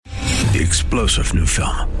The explosive new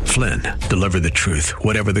film, Flynn, deliver the truth,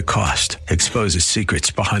 whatever the cost, exposes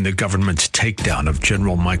secrets behind the government's takedown of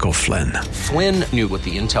General Michael Flynn. Flynn knew what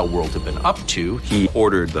the intel world had been up to. He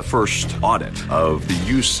ordered the first audit of the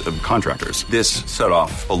use of contractors. This set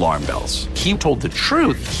off alarm bells. He told the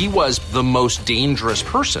truth. He was the most dangerous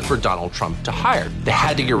person for Donald Trump to hire. They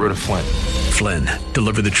had to get rid of Flynn. Flynn,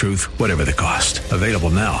 deliver the truth, whatever the cost. Available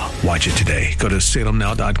now. Watch it today. Go to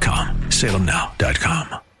salemnow.com.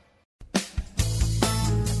 salemnow.com.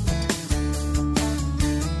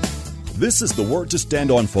 This is the Word to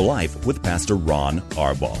Stand On for Life with Pastor Ron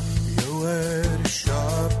Arbaugh. Your word is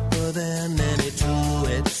sharper than any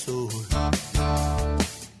two-edged sword,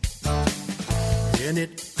 and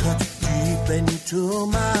it cuts deep into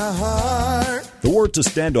my heart. The Word to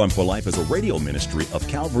Stand On for Life is a radio ministry of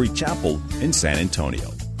Calvary Chapel in San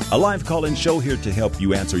Antonio. A live call-in show here to help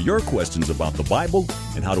you answer your questions about the Bible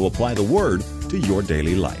and how to apply the Word to your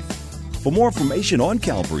daily life. For more information on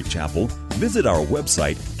Calvary Chapel, visit our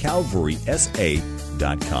website,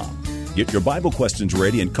 calvarysa.com. Get your Bible questions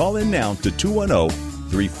ready and call in now to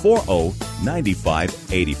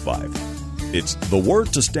 210-340-9585. It's The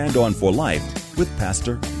Word to Stand On for Life with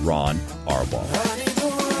Pastor Ron Arbaugh.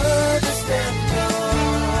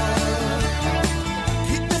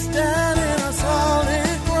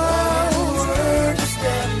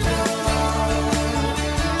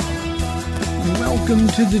 Welcome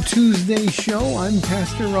to the Tuesday show. I'm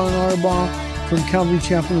Pastor Ron Arbaugh from Calvary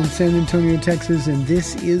Chapel in San Antonio, Texas, and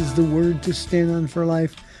this is The Word to Stand On for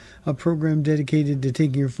Life, a program dedicated to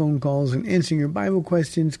taking your phone calls and answering your Bible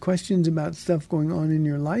questions about stuff going on in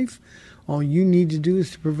your life. All you need to do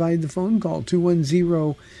is to provide the phone call,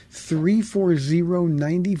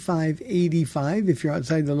 210-340-9585. If you're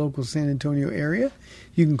outside the local San Antonio area,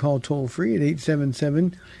 you can call toll-free at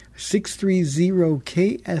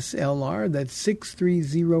 877-630-KSLR. That's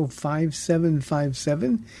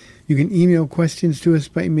 630-5757. You can email questions to us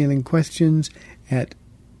by emailing questions at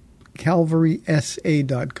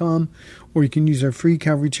calvarysa.com, or you can use our free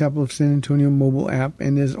Calvary Chapel of San Antonio mobile app.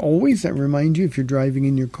 And as always, I remind you, if you're driving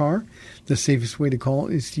in your car, the safest way to call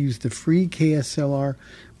is to use the free KSLR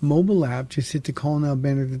mobile app. Just hit the Call Now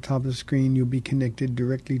banner at the top of the screen. You'll be connected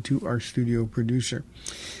directly to our studio producer.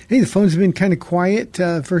 Hey, the phones have been kind of quiet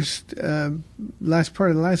last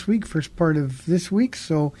part of last week, first part of this week,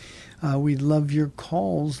 so we'd love your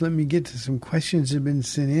calls. Let me get to some questions that have been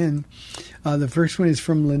sent in. The first one is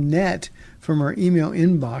from Lynette from our email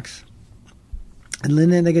inbox. And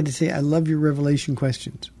Lynette, I got to say, I love your Revelation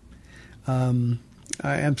questions. I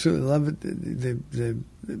absolutely love it.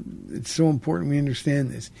 It's so important we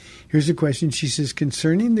understand this. Here's a question. She says,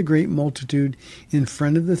 concerning the great multitude in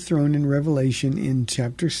front of the throne in Revelation in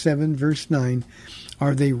chapter 7, verse 9,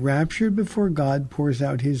 are they raptured before God pours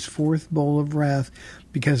out his fourth bowl of wrath?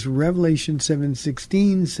 Because Revelation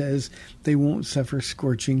 7:16 says they won't suffer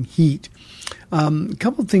scorching heat. A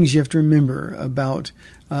couple of things you have to remember about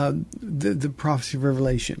the prophecy of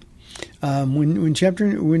Revelation.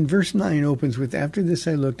 When verse 9 opens with, after this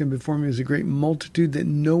I looked, and before me was a great multitude that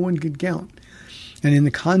no one could count. And in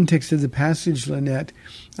the context of the passage, Lynette,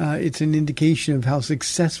 it's an indication of how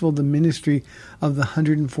successful the ministry of the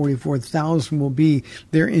 144,000 will be.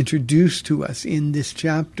 They're introduced to us in this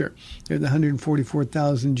chapter. They're the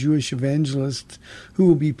 144,000 Jewish evangelists who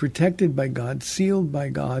will be protected by God, sealed by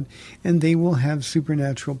God, and they will have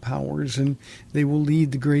supernatural powers, and they will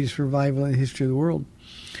lead the greatest revival in the history of the world.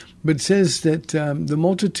 But it says that the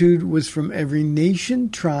multitude was from every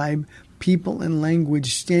nation, tribe, people, and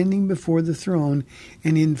language standing before the throne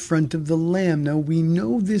and in front of the Lamb. Now, we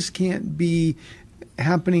know this can't be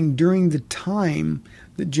happening during the time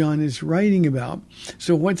that John is writing about.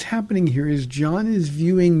 So what's happening here is John is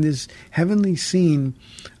viewing this heavenly scene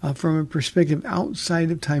from a perspective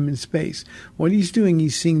outside of time and space. What he's doing,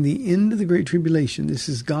 he's seeing the end of the Great Tribulation. This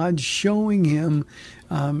is God showing him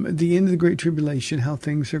the end of the Great Tribulation, how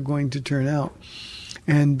things are going to turn out.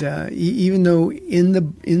 And even though in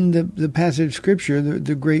the passage of Scripture,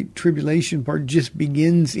 the Great Tribulation part just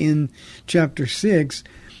begins in chapter 6,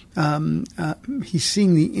 he's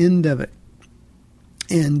seeing the end of it.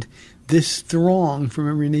 And this throng from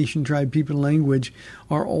every nation, tribe, people, and language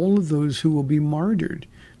are all of those who will be martyred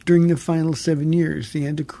during the final 7 years, the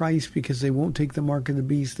Antichrist, because they won't take the mark of the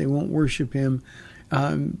beast, they won't worship him.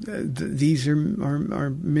 These are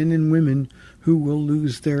men and women who will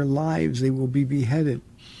lose their lives. They will be beheaded.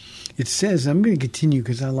 It says, I'm going to continue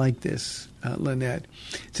because I like this, Lynette.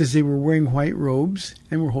 It says they were wearing white robes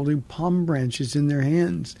and were holding palm branches in their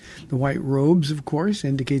hands. The white robes, of course,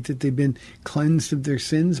 indicate that they've been cleansed of their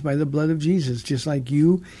sins by the blood of Jesus. Just like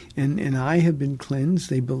you and I have been cleansed,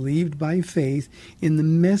 they believed by faith in the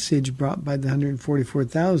message brought by the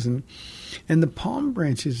 144,000. And the palm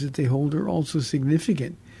branches that they hold are also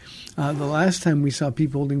significant. The last time we saw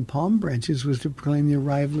people holding palm branches was to proclaim the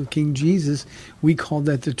arrival of King Jesus. We called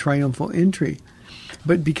that the triumphal entry.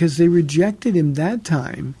 But because they rejected him that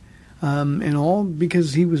time, and all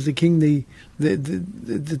because he was the king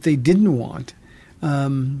that they didn't want,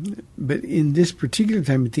 but in this particular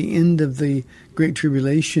time, at the end of the Great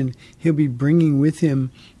Tribulation, he'll be bringing with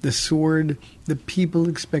him the sword the people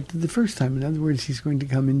expected the first time. In other words, he's going to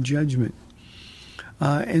come in judgment.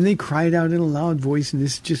 And they cried out in a loud voice, and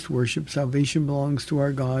this is just worship. Salvation belongs to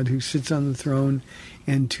our God who sits on the throne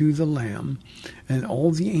and to the Lamb. And all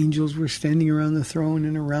the angels were standing around the throne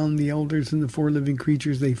and around the elders and the four living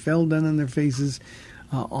creatures. They fell down on their faces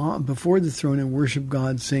before the throne and worshiped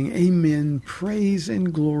God, saying, Amen, praise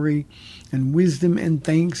and glory and wisdom and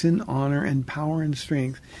thanks and honor and power and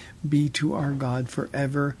strength be to our God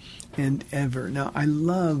forever and ever. Now, I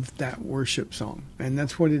love that worship song, and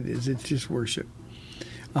that's what it is. It's just worship.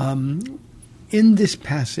 In this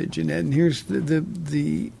passage, and here's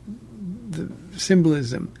the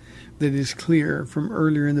symbolism that is clear from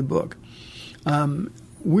earlier in the book.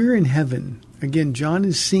 We're in heaven. Again, John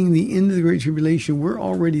is seeing the end of the Great Tribulation. We're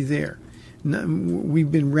already there.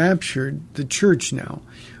 We've been raptured, the church now,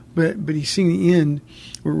 but he's seeing the end.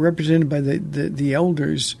 We're represented by the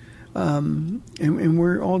elders, and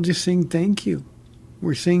we're all just saying thank you.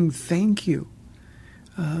 We're saying thank you.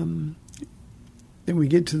 Then we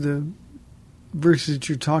get to the verses that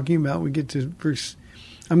you're talking about. We get to verse,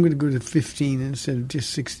 I'm going to go to 15 instead of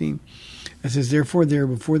just 16. It says, Therefore they are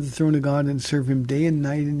before the throne of God and serve him day and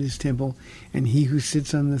night in his temple, and he who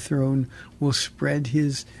sits on the throne will spread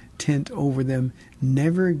his tent over them.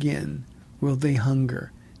 Never again will they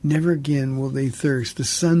hunger. Never again will they thirst. The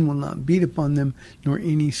sun will not beat upon them, nor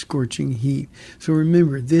any scorching heat. So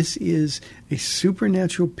remember, this is a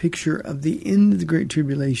supernatural picture of the end of the Great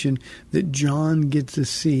Tribulation that John gets to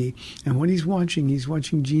see. And what he's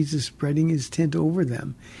watching Jesus spreading his tent over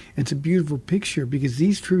them. It's a beautiful picture because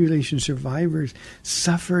these tribulation survivors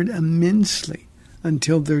suffered immensely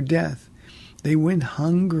until their death. They went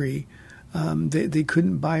hungry. They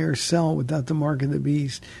couldn't buy or sell without the mark of the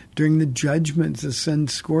beast. During the judgments, the sun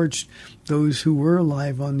scorched those who were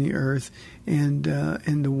alive on the earth, and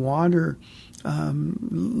the water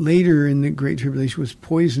later in the Great Tribulation was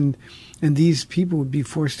poisoned, and these people would be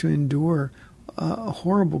forced to endure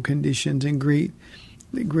horrible conditions and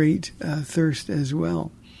great thirst as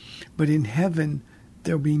well. But in heaven,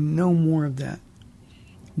 there'll be no more of that.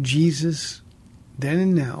 Jesus, then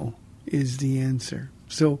and now, is the answer.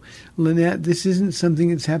 So, Lynette, this isn't something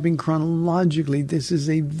that's happening chronologically. This is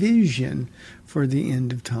a vision for the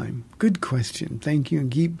end of time. Good question. Thank you,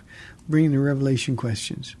 and keep bringing the Revelation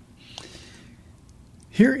questions.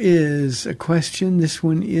 Here is a question. This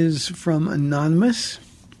one is from Anonymous.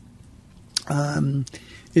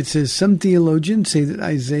 It says, some theologians say that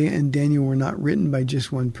Isaiah and Daniel were not written by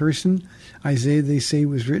just one person. Isaiah, they say,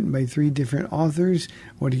 was written by 3 different authors.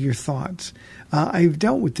 What are your thoughts? I've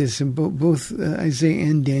dealt with this in both Isaiah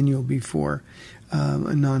and Daniel before,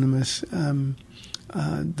 Anonymous.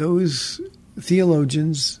 Those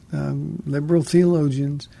theologians, liberal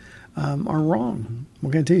theologians, are wrong.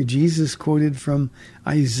 What can I tell you? Jesus quoted from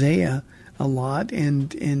Isaiah a lot,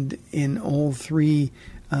 and in all 3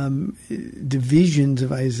 divisions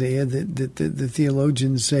of Isaiah that the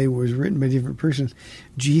theologians say was written by different persons,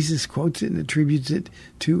 Jesus quotes it and attributes it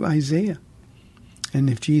to Isaiah. And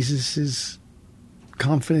if Jesus is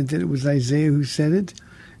confident that it was Isaiah who said it,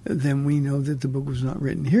 then we know that the book was not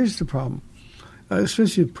written. Here's the problem,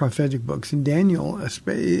 especially with prophetic books, and Daniel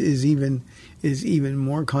is even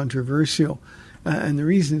more controversial. And the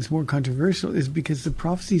reason it's more controversial is because the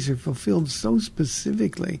prophecies are fulfilled so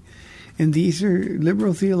specifically. And these are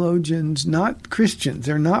liberal theologians, not Christians.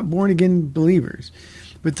 They're not born-again believers,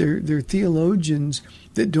 but they're theologians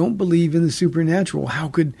that don't believe in the supernatural. How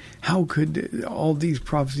could all these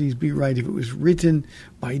prophecies be right? If it was written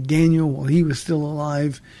by Daniel while he was still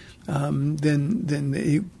alive, then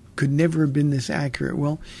it could never have been this accurate.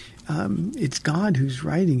 Well, it's God who's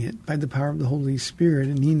writing it by the power of the Holy Spirit,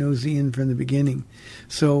 and he knows the end from the beginning.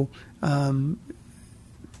 So,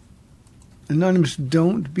 Anonymous,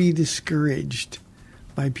 don't be discouraged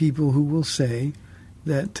by people who will say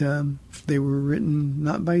that they were written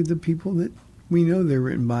not by the people that we know they're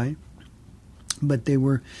written by, but they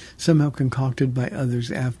were somehow concocted by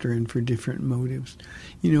others after and for different motives.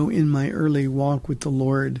 You know, in my early walk with the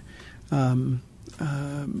Lord,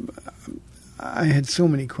 I had so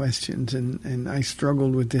many questions, and I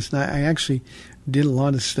struggled with this. And I actually did a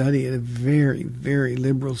lot of study at a very, very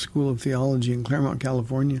liberal school of theology in Claremont,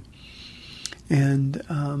 California. And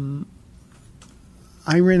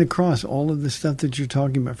I ran across all of the stuff that you're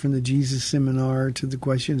talking about, from the Jesus Seminar to the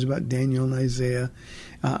questions about Daniel and Isaiah.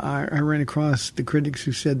 I ran across the critics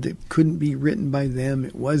who said that it couldn't be written by them.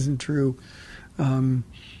 It wasn't true.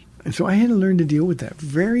 And so I had to learn to deal with that.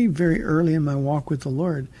 Very, very early in my walk with the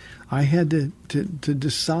Lord, I had to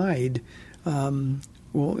decide,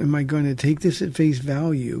 well, am I going to take this at face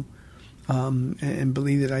value and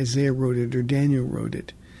believe that Isaiah wrote it or Daniel wrote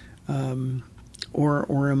it?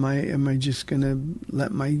 Or am I just going to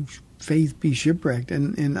let my faith be shipwrecked?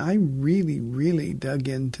 And I really, really dug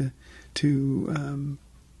into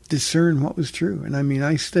discern what was true. And I mean,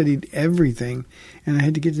 I studied everything, and I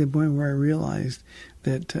had to get to the point where I realized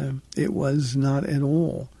that it was not at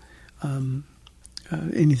all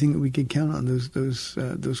anything that we could count on,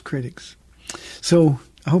 those critics. So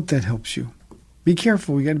I hope that helps you. Be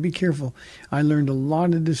careful. We got to be careful. I learned a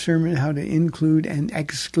lot of discernment, how to include and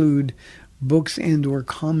exclude books and or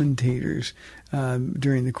commentators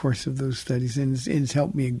during the course of those studies, and it's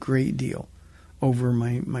helped me a great deal over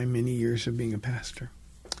my many years of being a pastor.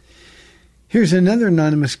 Here's another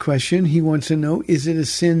anonymous question. He wants to know, is it a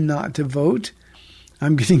sin not to vote?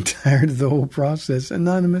 I'm getting tired of the whole process.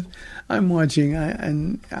 Anonymous, I'm watching,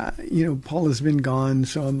 Paul has been gone,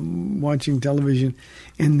 so I'm watching television,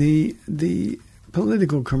 and the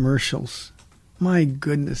political commercials. My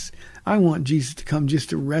goodness, I want Jesus to come just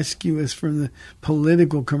to rescue us from the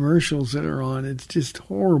political commercials that are on. It's just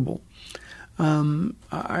horrible.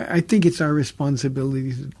 I think it's our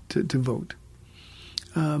responsibility to vote.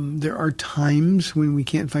 There are times when we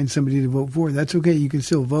can't find somebody to vote for. That's okay. You can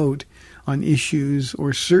still vote on issues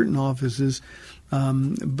or certain offices.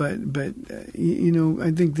 But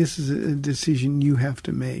I think this is a decision you have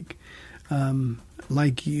to make.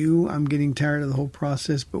 Like you, I'm getting tired of the whole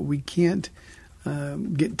process, but we can't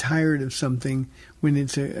get tired of something when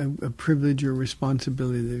it's a privilege or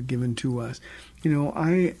responsibility that's given to us. You know,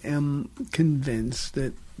 I am convinced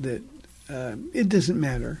that it doesn't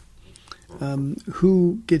matter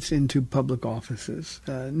who gets into public offices.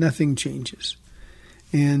 Nothing changes.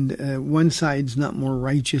 And one side's not more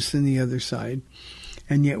righteous than the other side.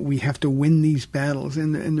 And yet we have to win these battles.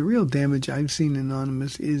 And the real damage I've seen,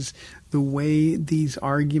 Anonymous, is the way these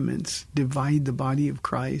arguments divide the body of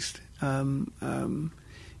Christ. Back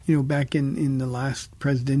in the last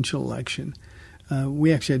presidential election,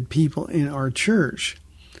 we actually had people in our church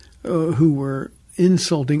who were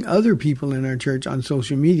insulting other people in our church on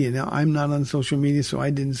social media. Now, I'm not on social media, so I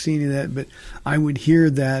didn't see any of that, but I would hear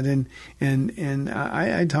that, and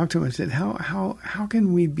I talked to him. I said, how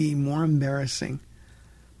can we be more embarrassing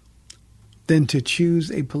than to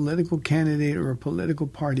choose a political candidate or a political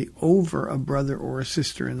party over a brother or a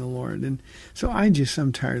sister in the Lord? And so I'm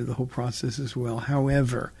tired of the whole process as well.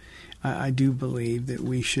 However, I do believe that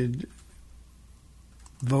we should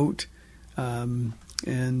vote, who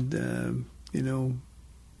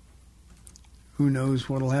knows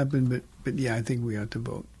what will happen, but yeah, I think we ought to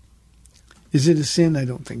vote. Is it a sin? I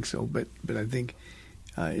don't think so, but I think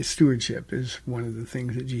stewardship is one of the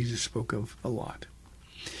things that Jesus spoke of a lot.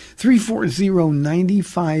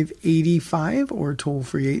 340-9585 or toll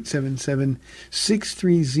free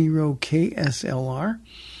 877-630-KSLR.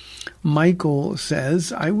 Michael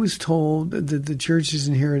says, I was told that the church has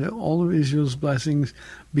inherited all of Israel's blessings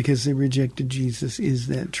because they rejected Jesus. Is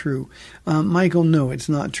that true? Michael, no, it's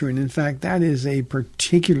not true. And in fact, that is a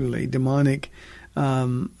particularly demonic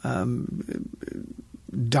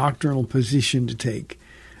doctrinal position to take.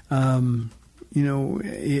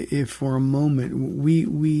 If for a moment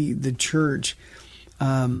we the church,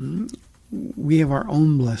 we have our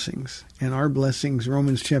own blessings, and our blessings,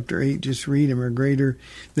 Romans chapter 8, just read them, are greater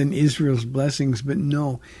than Israel's blessings. But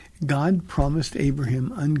no, God promised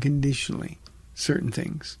Abraham unconditionally certain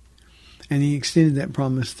things, and he extended that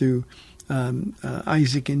promise through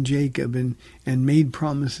Isaac and Jacob, and made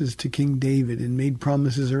promises to King David, and made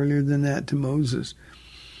promises earlier than that to Moses.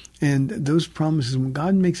 And those promises, when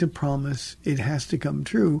God makes a promise, it has to come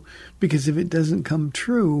true, because if it doesn't come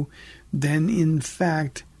true, then in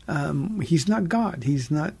fact, he's not God.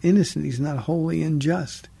 He's not innocent. He's not holy and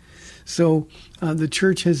just. So the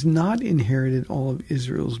church has not inherited all of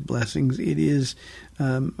Israel's blessings. It is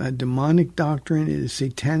a demonic doctrine. It is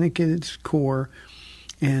satanic at its core.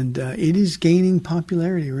 And it is gaining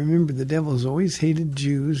popularity. Remember, the devil has always hated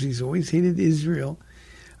Jews. He's always hated Israel.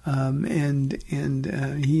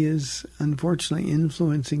 And he is unfortunately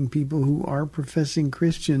influencing people who are professing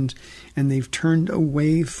Christians, and they've turned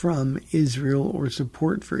away from Israel or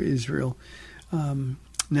support for Israel.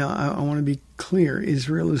 Now, I want to be clear.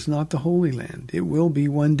 Israel is not the Holy Land. It will be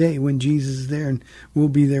one day when Jesus is there, and we'll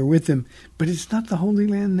be there with him. But it's not the Holy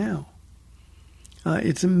Land now.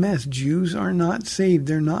 It's a mess. Jews are not saved.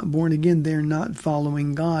 They're not born again. They're not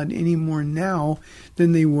following God any more now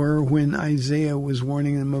than they were when Isaiah was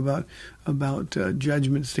warning them about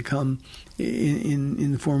judgments to come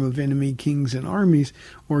in the form of enemy kings and armies,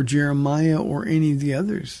 or Jeremiah or any of the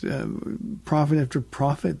others. Prophet after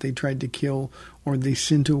prophet they tried to kill or they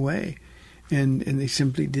sent away, and they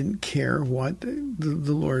simply didn't care what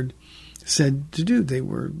the Lord said to do. They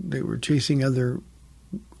were chasing other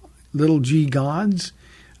little g gods.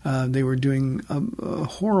 They were doing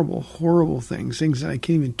horrible, horrible things that I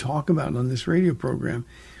can't even talk about on this radio program.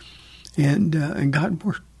 And God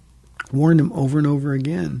warned them over and over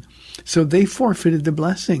again. So they forfeited the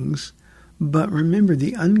blessings. But remember,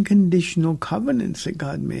 the unconditional covenants that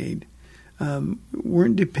God made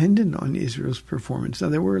weren't dependent on Israel's performance. Now,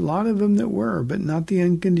 there were a lot of them that were, but not the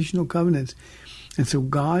unconditional covenants. And so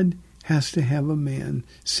God has to have a man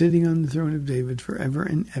sitting on the throne of David forever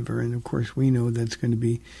and ever. And of course, we know that's going to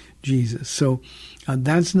be Jesus. So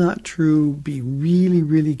that's not true. Be really,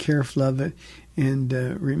 really careful of it. And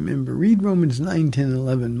remember, read Romans 9, 10,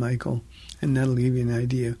 11, Michael, and that'll give you an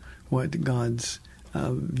idea what God's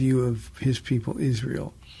view of his people,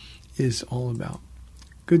 Israel, is all about.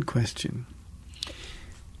 Good question.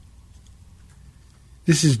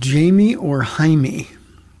 This is Jamie or Jaime.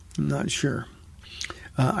 I'm not sure.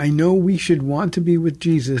 I know we should want to be with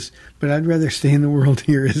Jesus, but I'd rather stay in the world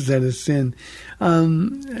here. Is that a sin?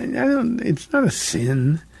 It's not a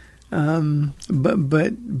sin,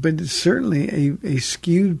 but it's certainly a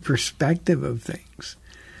skewed perspective of things.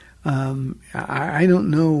 I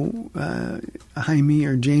don't know, Jaime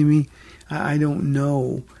or Jamie. I don't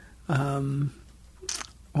know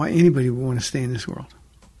why anybody would want to stay in this world.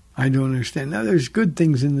 I don't understand. Now, there's good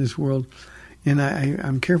things in this world. And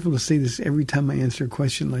I'm careful to say this every time I answer a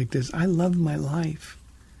question like this. I love my life.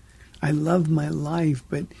 I love my life,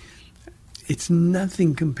 but it's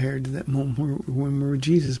nothing compared to that moment when we're with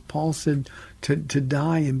Jesus. Paul said to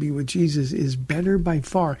die and be with Jesus is better by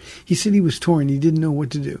far. He said he was torn. He didn't know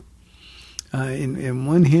what to do. In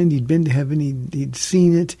one hand, he'd been to heaven. He'd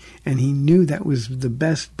seen it, and he knew that was the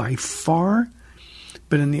best by far.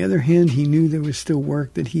 But on the other hand, he knew there was still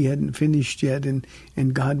work that he hadn't finished yet, and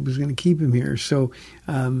God was going to keep him here. So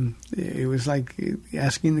it was like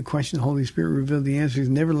asking the question, the Holy Spirit revealed the answers.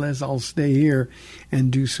 Nevertheless, I'll stay here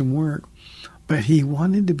and do some work. But he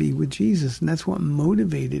wanted to be with Jesus, and that's what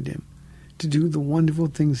motivated him to do the wonderful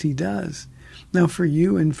things he does. Now, for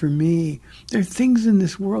you and for me, there are things in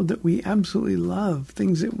this world that we absolutely love,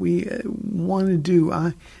 things that we want to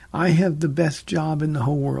do. I have the best job in the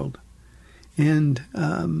whole world. And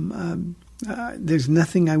there's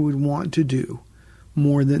nothing I would want to do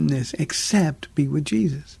more than this, except be with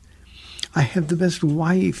Jesus. I have the best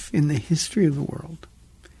wife in the history of the world.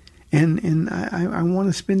 And I want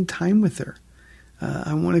to spend time with her.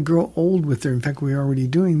 I want to grow old with her. In fact, we're already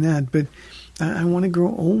doing that. But I want to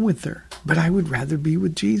grow old with her. But I would rather be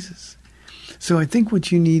with Jesus. So I think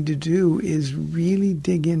what you need to do is really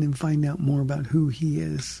dig in and find out more about who he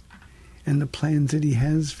is and the plans that he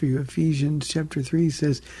has for you. Ephesians chapter 3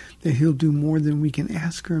 says that he'll do more than we can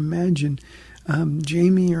ask or imagine.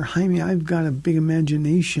 Jamie or Jaime, I've got a big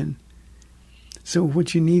imagination. So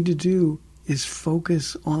what you need to do is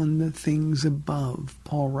focus on the things above.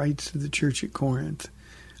 Paul writes to the church at Corinth.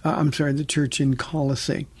 The church in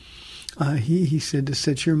Colossae. He said to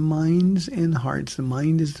set your minds and hearts. The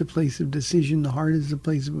mind is the place of decision. The heart is the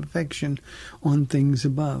place of affection on things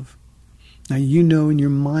above. Now, you know in your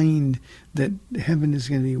mind that heaven is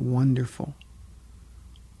going to be wonderful.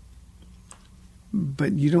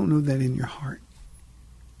 But you don't know that in your heart.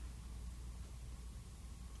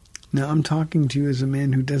 Now, I'm talking to you as a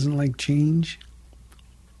man who doesn't like change.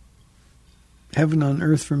 Heaven on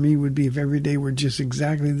earth for me would be if every day were just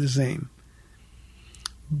exactly the same.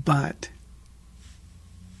 But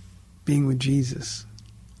being with Jesus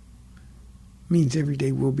means every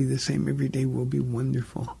day will be the same. Every day will be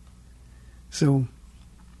wonderful. So,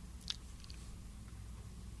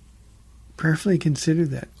 prayerfully consider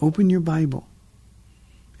that. Open your Bible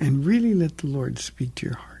and really let the Lord speak to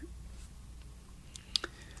your heart.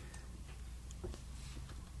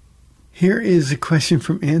 Here is a question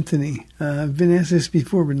from Anthony. I've been asked this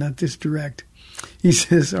before, but not this direct. He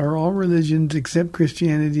says, are all religions except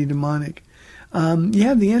Christianity demonic?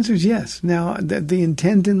 Yeah, the answer is yes. Now, the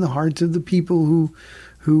intent in the hearts of the people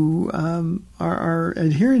who are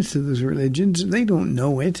adherents to those religions. They don't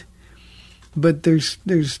know it, but there's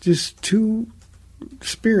just two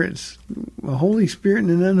spirits, a Holy Spirit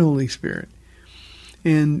and an unholy spirit.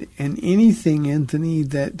 And anything, Anthony,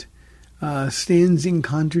 that stands in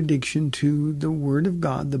contradiction to the Word of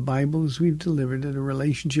God, the Bible as we've delivered it, a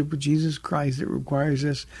relationship with Jesus Christ that requires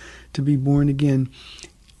us to be born again,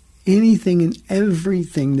 anything and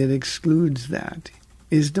everything that excludes that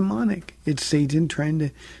is demonic. It's Satan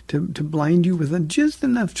trying to blind you with just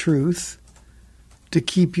enough truth to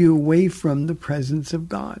keep you away from the presence of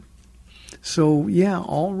God. So, yeah,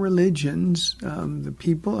 all religions, the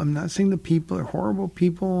people, I'm not saying the people are horrible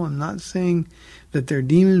people. I'm not saying that they're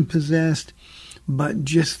demon-possessed, but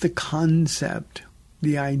just the concept,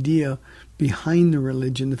 the idea behind the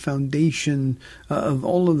religion, the foundation of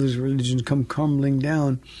all of those religions come crumbling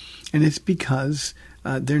down. And it's because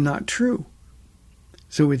they're not true.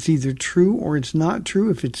 So it's either true or it's not true.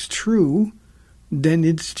 If it's true, then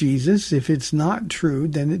it's Jesus. If it's not true,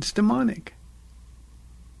 then it's demonic.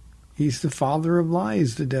 He's the father of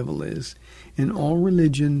lies, the devil is. And all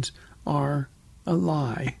religions are a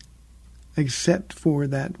lie, except for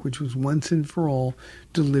that which was once and for all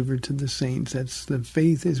delivered to the saints. That's the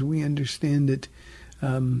faith as we understand it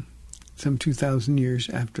some 2,000 years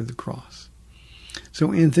after the cross.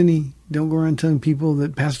 So, Anthony, don't go around telling people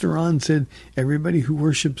that Pastor Ron said everybody who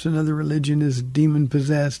worships another religion is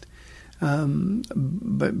demon-possessed.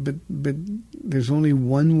 But there's only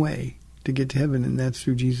one way to get to heaven, and that's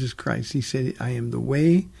through Jesus Christ. He said, I am the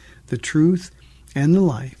way, the truth, and the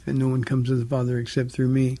life, and no one comes to the Father except through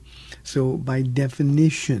me. So by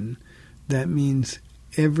definition, that means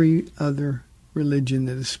every other religion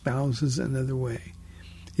that espouses another way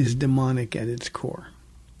is demonic at its core.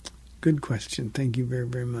 Good question. Thank you very,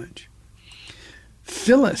 very much.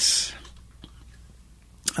 Phyllis.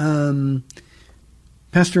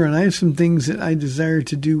 Pastor, and I have some things that I desire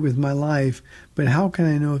to do with my life, but how can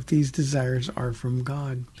I know if these desires are from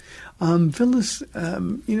God? Phyllis,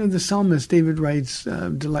 the psalmist David writes,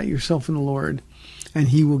 delight yourself in the Lord, and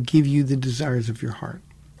he will give you the desires of your heart.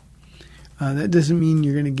 That doesn't mean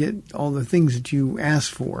you're going to get all the things that you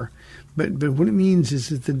ask for, but what it means is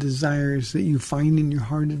that the desires that you find in your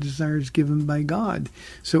heart are desires given by God.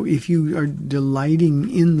 So if you are delighting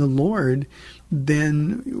in the Lord,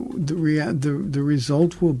 then the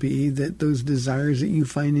result will be that those desires that you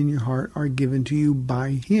find in your heart are given to you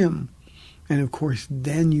by Him. And of course,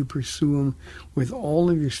 then you pursue them with all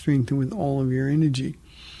of your strength and with all of your energy.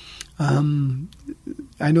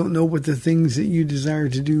 I don't know what the things that you desire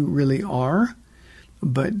to do really are,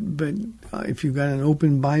 but if you've got an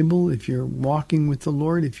open Bible, if you're walking with the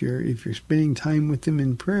Lord, if you're spending time with Him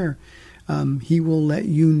in prayer, He will let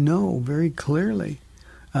you know very clearly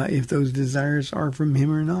if those desires are from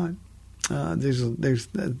Him or not. There's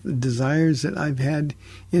desires that I've had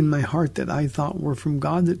in my heart that I thought were from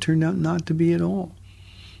God that turned out not to be at all.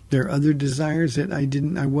 There are other desires that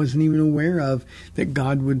I wasn't even aware of, that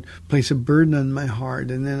God would place a burden on my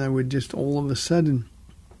heart, and then I would just all of a sudden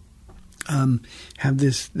have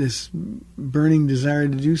this burning desire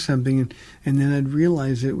to do something, and then I'd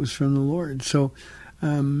realize it was from the Lord. So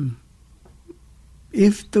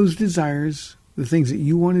if those desires, the things that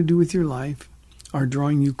you want to do with your life, are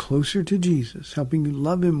drawing you closer to Jesus, helping you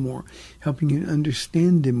love Him more, helping you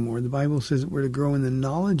understand Him more. The Bible says that we're to grow in the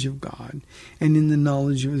knowledge of God and in the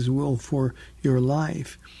knowledge of His will for your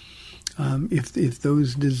life. If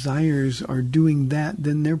those desires are doing that,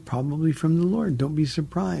 then they're probably from the Lord. Don't be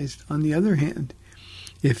surprised. On the other hand,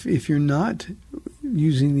 if you're not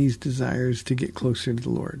using these desires to get closer to the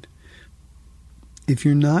Lord, if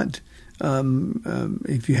you're not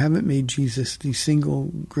if you haven't made Jesus the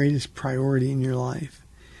single greatest priority in your life,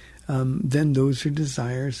 then those are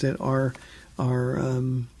desires that are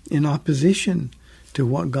in opposition to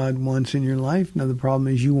what God wants in your life. Now, the problem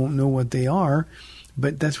is you won't know what they are,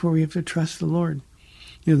 but that's where we have to trust the Lord.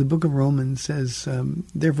 You know, the book of Romans says,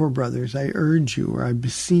 therefore, brothers, I urge you, or I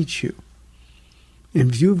beseech you, in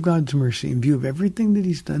view of God's mercy, in view of everything that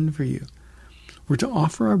He's done for you, we're to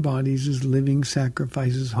offer our bodies as living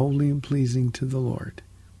sacrifices, holy and pleasing to the Lord.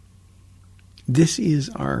 This is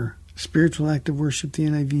our spiritual act of worship, the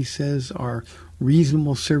NIV says, our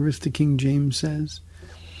reasonable service, the King James says.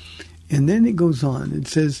 And then it goes on. It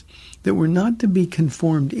says that we're not to be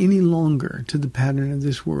conformed any longer to the pattern of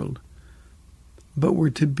this world, but we're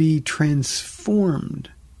to be transformed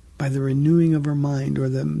by the renewing of our mind, or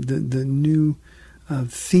the new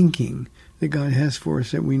thinking that God has for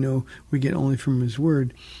us, that we know we get only from His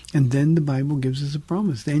Word. And then the Bible gives us a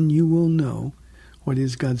promise. Then you will know what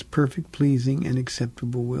is God's perfect, pleasing, and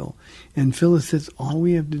acceptable will. And Phyllis, that's all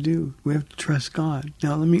we have to do. We have to trust God.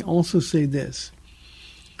 Now, let me also say this.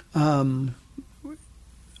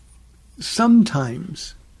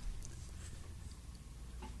 Sometimes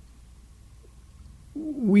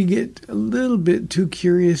we get a little bit too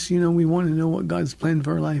curious. We want to know what God's plan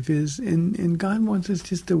for our life is. And God wants us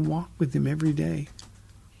just to walk with him every day,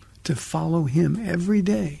 to follow him every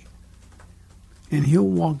day. And he'll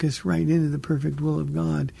walk us right into the perfect will of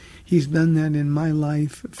God. He's done that in my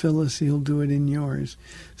life, Phyllis. He'll do it in yours.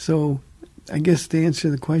 So I guess the answer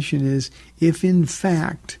to the question is, if in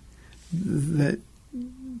fact that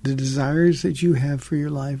the desires that you have for your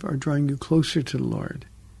life are drawing you closer to the Lord,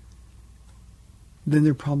 then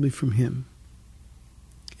they're probably from him.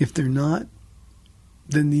 If they're not,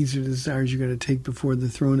 then these are the desires you got to take before the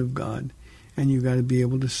throne of God. And you got to be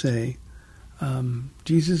able to say,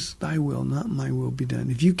 Jesus, thy will, not my will, be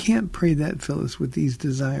done. If you can't pray that, Phyllis, with these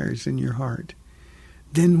desires in your heart,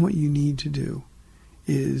 then what you need to do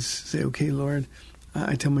is say, okay, Lord,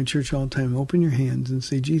 I tell my church all the time, open your hands and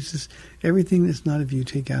say, Jesus, everything that's not of you,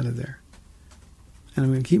 take out of there. And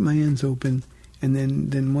I'm going to keep my hands open. And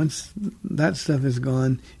then once that stuff is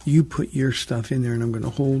gone, you put your stuff in there, and I'm going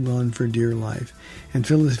to hold on for dear life. And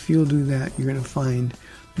Phyllis, if you'll do that, you're going to find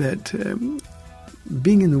that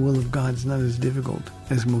being in the will of God is not as difficult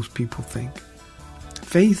as most people think.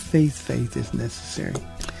 Faith is necessary.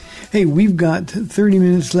 Hey, we've got 30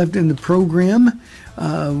 minutes left in the program.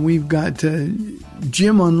 We've got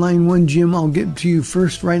Jim on line 1. Jim, I'll get to you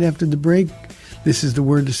first right after the break. This is the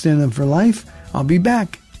Word to Stand Up for Life. I'll be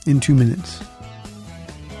back in 2 minutes.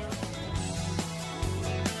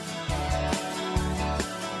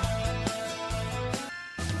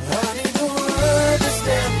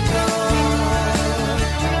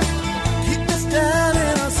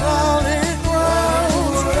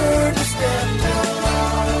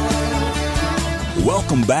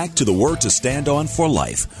 Welcome back to the Word to Stand On for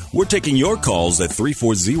Life. We're taking your calls at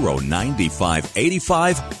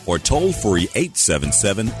 340-9585 or toll free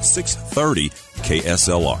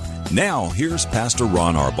 877-630-KSLR. Now, here's Pastor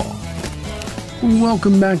Ron Arbaugh.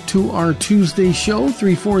 Welcome back to our Tuesday show,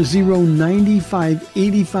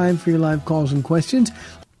 340-9585 for your live calls and questions.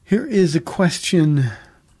 Here is a question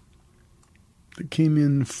that came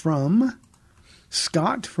in from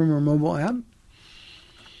Scott from our mobile app.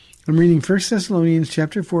 I'm reading 1 Thessalonians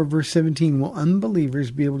chapter 4, verse 17. Will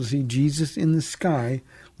unbelievers be able to see Jesus in the sky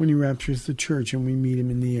when he raptures the church and we meet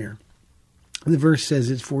him in the air? The verse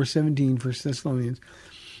says, it's 4:17, 1 Thessalonians.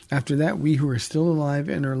 After that, we who are still alive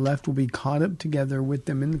and are left will be caught up together with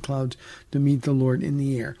them in the clouds to meet the Lord in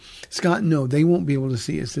the air. Scott, no, they won't be able to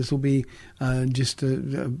see us. This will be just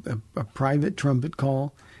a private trumpet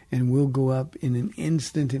call, and we'll go up in an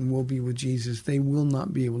instant and we'll be with Jesus. They will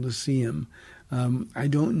not be able to see him. I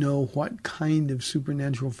don't know what kind of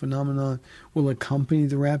supernatural phenomena will accompany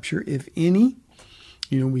the rapture, if any.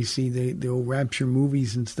 We see they'll rapture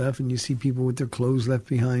movies and stuff, and you see people with their clothes left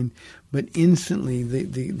behind. But instantly,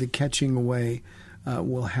 the catching away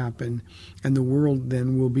will happen, and the world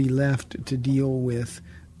then will be left to deal with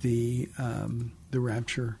the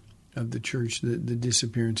rapture of the church, the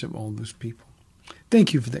disappearance of all those people.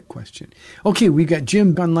 Thank you for that question. Okay, we got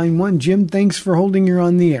Jim on line 1. Jim, thanks for holding her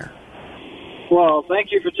on the air. Well,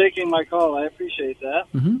 thank you for taking my call. I appreciate that.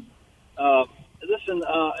 Mm-hmm. Listen,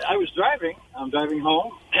 I was driving. I'm driving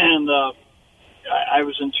home, and I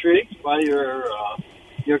was intrigued by your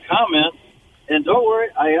comment. And don't worry,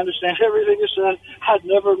 I understand everything you said. I'd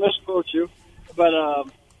never misquote you. But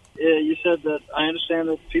you said that I understand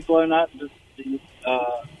that people are not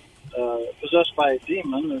possessed by a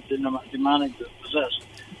demon or demonic possessed.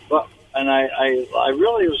 And I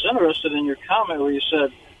really was interested in your comment where you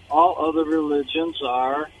said all other religions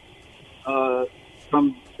are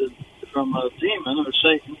from a demon or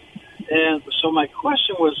Satan. And so my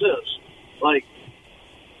question was this,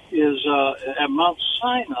 is at Mount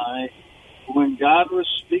Sinai, when God was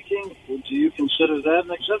speaking, do you consider that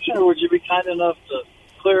an exception, or would you be kind enough to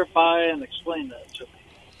clarify and explain that to me?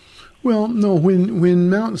 Well, no, when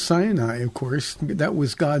Mount Sinai, of course, that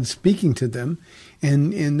was God speaking to them,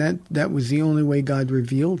 and that was the only way God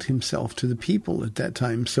revealed himself to the people at that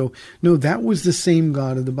time. So, no, that was the same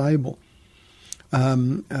God of the Bible.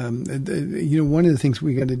 One of the things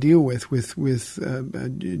we got to deal with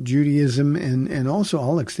Judaism and also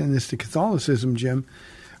I'll extend this to Catholicism, Jim.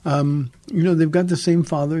 They've got the same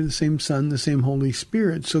Father, the same Son, the same Holy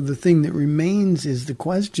Spirit. So the thing that remains is the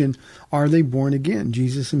question, are they born again?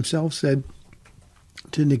 Jesus himself said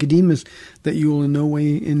to Nicodemus that you will in no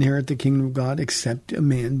way inherit the kingdom of God except a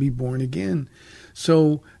man be born again.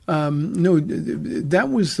 So No, that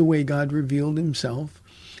was the way God revealed himself.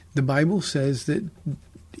 The Bible says that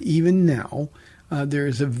even now, there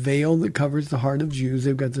is a veil that covers the heart of Jews.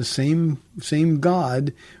 They've got the same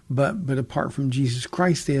God, but apart from Jesus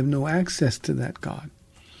Christ, they have no access to that God.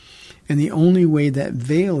 And the only way that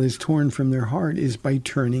veil is torn from their heart is by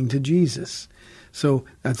turning to Jesus. So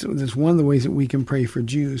that's one of the ways that we can pray for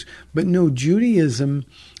Jews. But no, Judaism,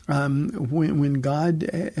 when God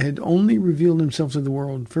had only revealed himself to the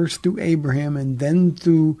world, first through Abraham and then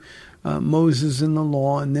through Moses and the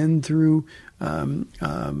law, and then through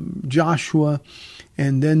Joshua,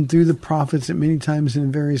 and then through the prophets at many times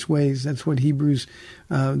in various ways. That's what the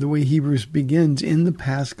way Hebrews begins. In the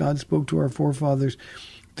past, God spoke to our forefathers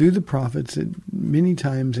through the prophets at many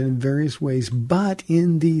times and in various ways, but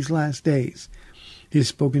in these last days, he has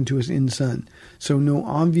spoken to us in Son. So no,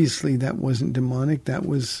 obviously that wasn't demonic. That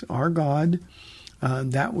was our God.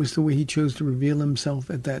 That was the way he chose to reveal himself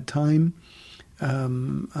at that time.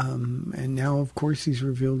 And now, of course, he's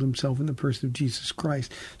revealed himself in the person of Jesus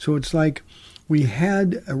Christ. So it's like we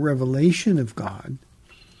had a revelation of God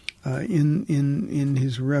in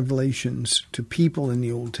his revelations to people in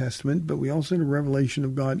the Old Testament, but we also had a revelation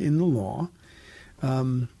of God in the law.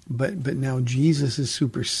 But now Jesus has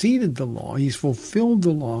superseded the law. He's fulfilled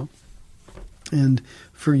the law. And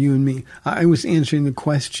for you and me, I was answering the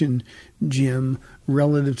question, Jim,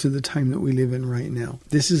 relative to the time that we live in right now.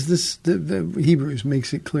 This is the Hebrews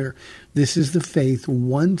makes it clear. This is the faith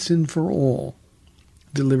once and for all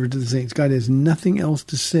delivered to the saints. God has nothing else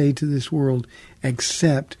to say to this world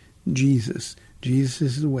except Jesus. Jesus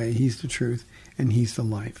is the way, he's the truth, and he's the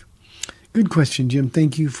life. Good question, Jim.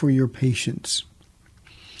 Thank you for your patience.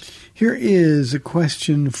 Here is a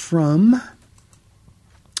question from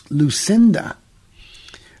Lucinda.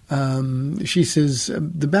 She says,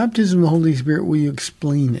 the baptism of the Holy Spirit, will you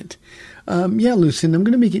explain it? Yeah, Lucinda, I'm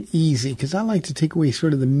going to make it easy because I like to take away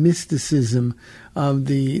sort of the mysticism of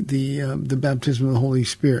the baptism of the Holy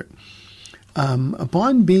Spirit.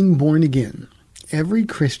 Upon being born again, every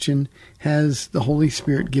Christian has the Holy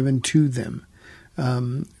Spirit given to them.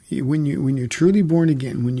 When you're truly born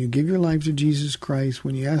again, when you give your life to Jesus Christ,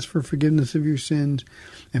 when you ask for forgiveness of your sins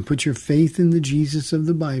and put your faith in the Jesus of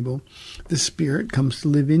the Bible, the Spirit comes to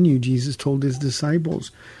live in you. Jesus told his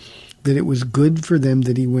disciples that it was good for them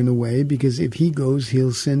that he went away, because if he goes,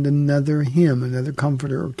 he'll send another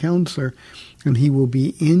comforter or counselor, and he will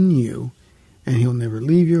be in you, and he'll never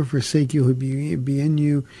leave you or forsake you. He'll be in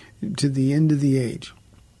you to the end of the age.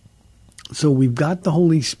 So we've got the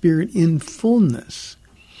Holy Spirit in fullness.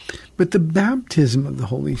 But the baptism of the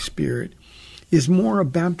Holy Spirit is more a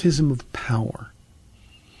baptism of power.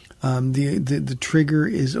 The trigger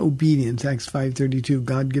is obedience. Acts 5:32.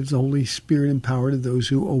 God gives the Holy Spirit and power to those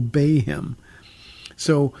who obey him.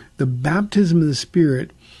 So the baptism of the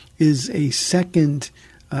Spirit is a second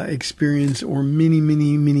experience, or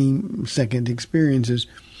many second experiences.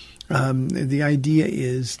 The idea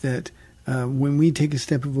is that when we take a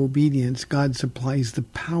step of obedience, God supplies the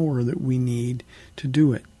power that we need to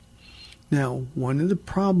do it. Now, one of the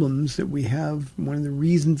problems that we have, one of the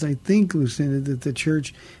reasons I think, Lucinda, that the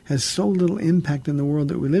church has so little impact in the world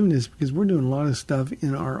that we live in is because we're doing a lot of stuff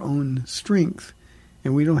in our own strength,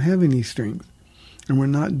 and we don't have any strength. And we're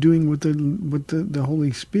not doing what the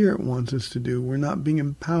Holy Spirit wants us to do. We're not being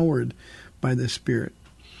empowered by the Spirit.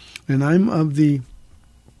 And I'm of the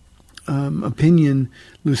opinion,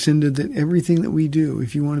 Lucinda, that everything that we do,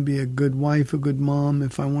 if you want to be a good wife, a good mom,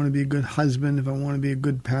 if I want to be a good husband, if I want to be a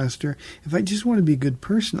good pastor, if I just want to be a good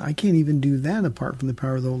person, I can't even do that apart from the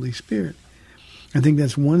power of the Holy Spirit. I think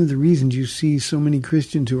that's one of the reasons you see so many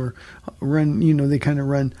Christians who are they kind of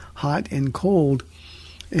run hot and cold.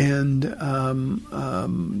 And the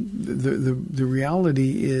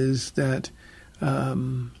reality is that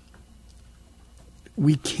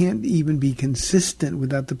we can't even be consistent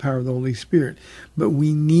without the power of the Holy Spirit. But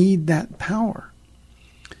we need that power.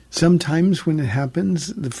 Sometimes when it happens,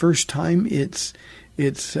 the first time it's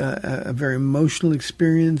a very emotional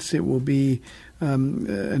experience. It will be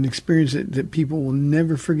an experience that people will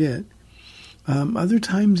never forget. Other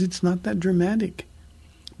times it's not that dramatic.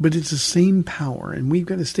 But it's the same power, and we've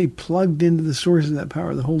got to stay plugged into the source of that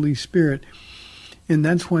power, the Holy Spirit. And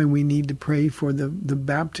that's why we need to pray for the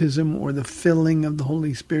baptism or the filling of the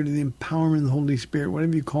Holy Spirit, or the empowerment of the Holy Spirit,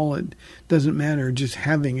 whatever you call it, doesn't matter. Just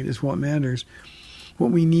having it is what matters. What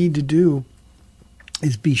we need to do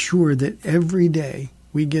is be sure that every day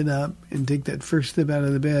we get up and take that first step out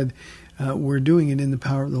of the bed, we're doing it in the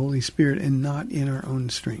power of the Holy Spirit and not in our own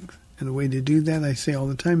strength. And the way to do that, I say all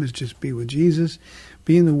the time, is just be with Jesus,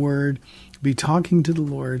 be in the Word, be talking to the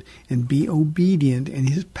Lord, and be obedient, and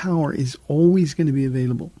his power is always going to be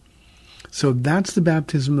available. So that's the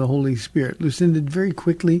baptism of the Holy Spirit. Lucinda, very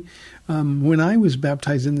quickly, when I was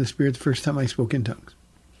baptized in the Spirit the first time I spoke in tongues,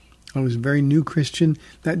 I was a very new Christian.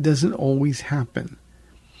 That doesn't always happen.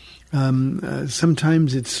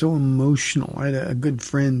 Sometimes it's so emotional. I had a good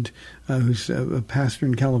friend who's a pastor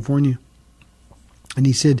in California, and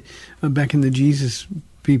he said back in the Jesus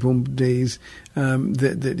people days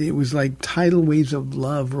that it was like tidal waves of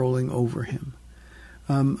love rolling over him.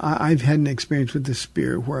 I've had an experience with the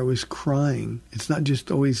Spirit where I was crying. It's not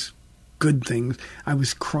just always good things. I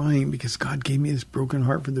was crying because God gave me this broken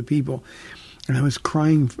heart for the people. And I was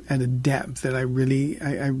crying at a depth that I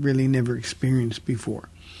really never experienced before.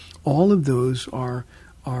 All of those are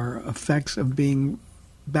effects of being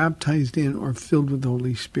baptized in or filled with the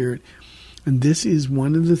Holy Spirit. And this is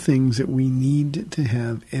one of the things that we need to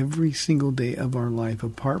have every single day of our life.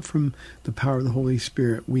 Apart from the power of the Holy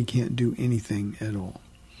Spirit, we can't do anything at all.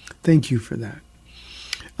 Thank you for that.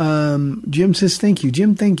 Jim says, thank you.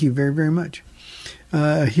 Jim, thank you very, very much.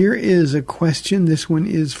 Here is a question. This one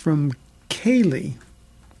is from Kaylee.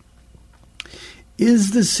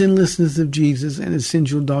 Is the sinlessness of Jesus an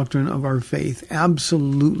essential doctrine of our faith?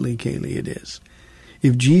 Absolutely, Kaylee, it is.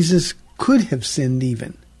 If Jesus could have sinned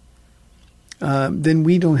even, then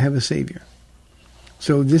we don't have a Savior.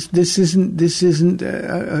 So this isn't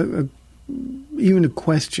even a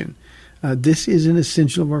question. This is an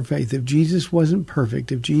essential of our faith. If Jesus wasn't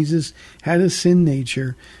perfect, if Jesus had a sin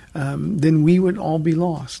nature, then we would all be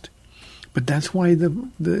lost. But that's why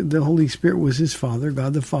the Holy Spirit was his Father.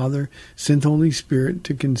 God the Father sent the Holy Spirit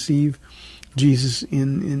to conceive Jesus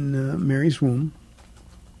in Mary's womb.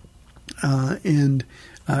 And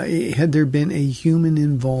had there been a human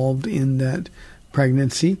involved in that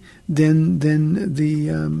pregnancy, then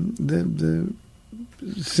the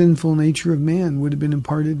sinful nature of man would have been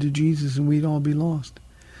imparted to Jesus, and we'd all be lost.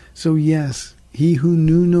 So yes, he who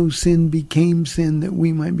knew no sin became sin that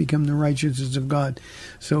we might become the righteousness of God.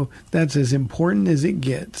 So that's as important as it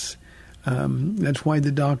gets. That's why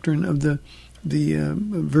the doctrine of the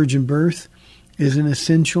virgin birth is an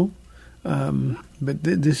essential. But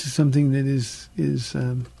this is something that is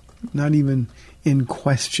not even in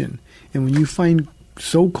question. And when you find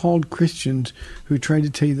so-called Christians who try to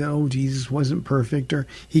tell you that, Jesus wasn't perfect or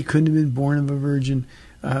he couldn't have been born of a virgin,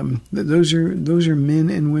 those are men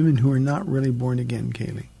and women who are not really born again,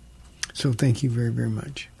 Kaylee. So thank you very, very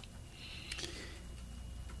much.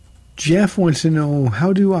 Jeff wants to know,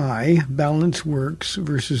 how do I balance works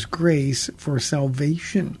versus grace for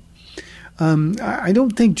salvation? I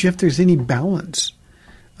don't think, Jeff, there's any balance.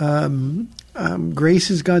 Grace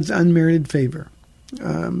is God's unmerited favor.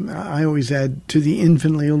 I always add, to the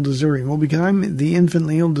infinitely ill-deserving. Well, because I'm the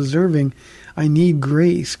infinitely ill-deserving, I need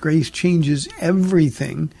grace. Grace changes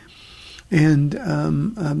everything. And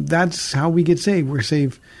that's how we get saved. We're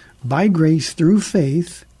saved by grace through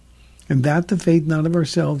faith, and that the faith not of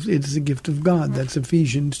ourselves, it is a gift of God. That's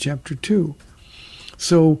Ephesians chapter 2.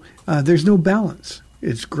 So there's no balance.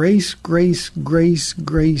 It's grace, grace, grace,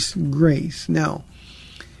 grace, grace. Now,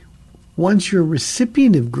 once you're a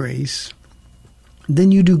recipient of grace,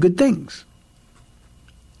 then you do good things.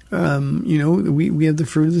 We have the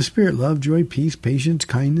fruit of the Spirit: love, joy, peace, patience,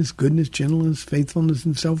 kindness, goodness, gentleness, faithfulness,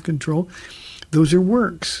 and self-control. Those are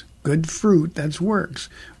works. Good fruit, that's works.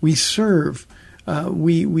 We serve.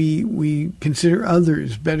 We consider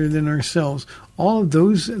others better than ourselves. All of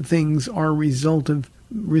those things are a result of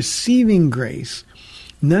receiving grace.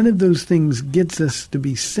 None of those things gets us to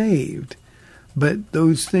be saved, but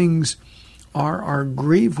those things are our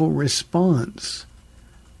grateful response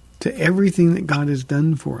to everything that God has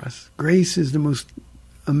done for us. Grace is the most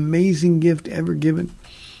amazing gift ever given.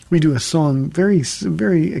 We do a song very,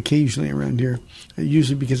 very occasionally around here,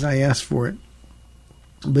 usually because I ask for it.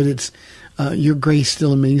 But it's Your Grace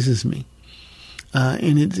Still Amazes Me.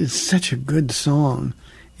 And it's such a good song.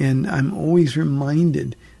 And I'm always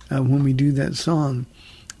reminded when we do that song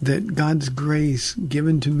that God's grace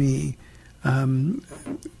given to me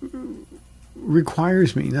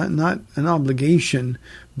requires me, not an obligation,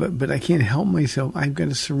 but I can't help myself. I've got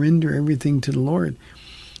to surrender everything to the Lord.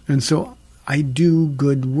 And so I do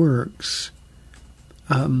good works,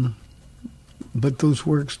 but those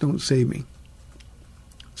works don't save me.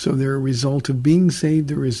 So they're a result of being saved,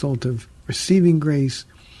 they're a result of receiving grace,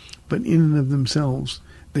 but in and of themselves,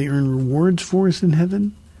 they earn rewards for us in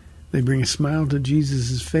heaven. They bring a smile to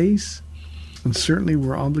Jesus' face. And certainly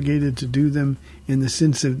we're obligated to do them in the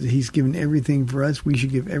sense that he's given everything for us. We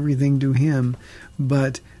should give everything to him.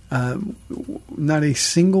 But not a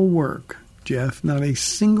single work, Jeff, not a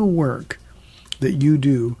single work that you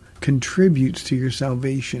do contributes to your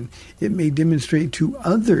salvation. It may demonstrate to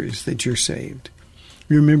others that you're saved.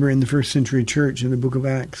 You remember in the first century church, in the book of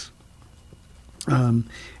Acts,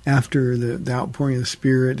 after the outpouring of the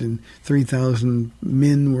Spirit and 3,000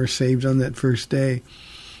 men were saved on that first day,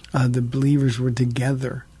 the believers were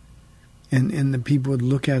together. And the people would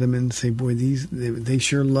look at them and say, boy, they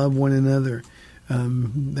sure love one another.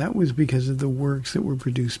 That was because of the works that were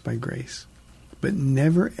produced by grace. But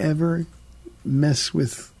never, ever mess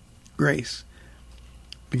with grace,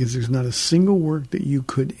 because there's not a single work that you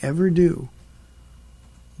could ever do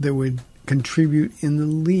that would contribute in the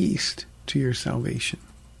least to your salvation.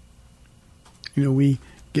 You know, we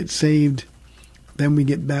get saved, then we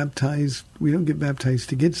get baptized. We don't get baptized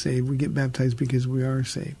to get saved. We get baptized because we are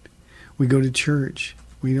saved. We go to church.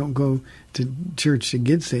 We don't go to church to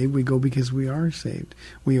get saved. We go because we are saved.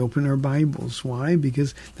 We open our Bibles. Why?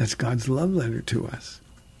 Because that's God's love letter to us.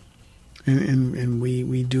 And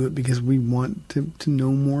we do it because we want to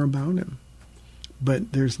know more about Him.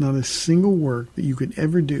 But there's not a single work that you could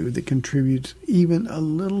ever do that contributes even a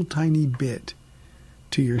little tiny bit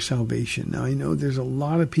to your salvation. Now, I know there's a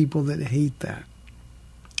lot of people that hate that.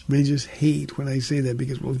 They just hate when I say that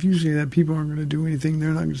because, well, if you say that, people aren't going to do anything.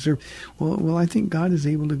 They're not going to serve. Well, I think God is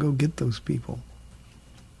able to go get those people.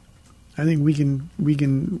 I think we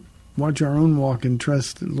can watch our own walk and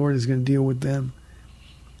trust that the Lord is going to deal with them.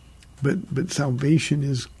 But salvation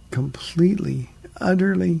is completely,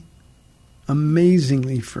 utterly,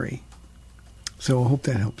 amazingly free. So I hope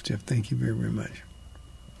that helps, Jeff. Thank you very, very much.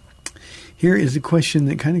 Here is a question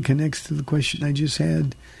that kind of connects to the question I just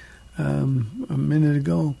had a minute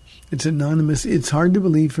ago. It's anonymous. It's hard to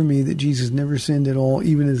believe for me that Jesus never sinned at all,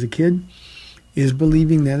 even as a kid. Is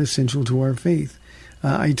believing that essential to our faith?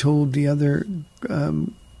 I told the other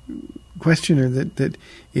questioner that it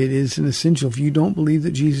is an essential. If you don't believe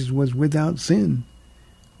that Jesus was without sin,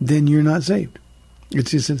 then you're not saved.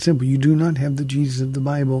 It's just that simple. You do not have the Jesus of the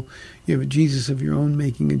Bible. You have a Jesus of your own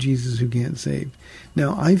making, a Jesus who can't save.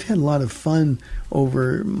 Now, I've had a lot of fun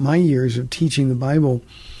over my years of teaching the Bible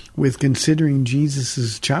with considering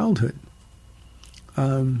Jesus' childhood.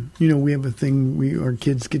 We have a thing, our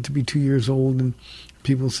kids get to be 2 years old and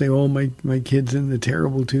people say, oh, my kid's in the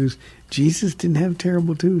terrible twos. Jesus didn't have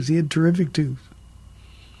terrible twos. He had terrific twos.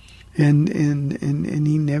 And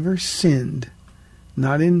he never sinned.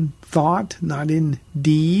 Not in thought, not in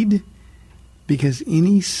deed, because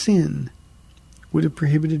any sin would have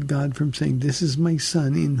prohibited God from saying, this is my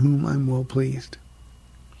son in whom I'm well pleased.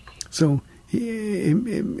 So, it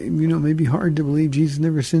may be hard to believe Jesus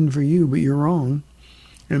never sinned for you, but you're wrong.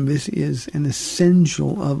 And this is an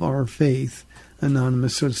essential of our faith,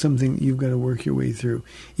 Anonymous, so it's something you've got to work your way through.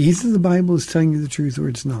 Either the Bible is telling you the truth or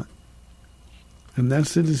it's not. And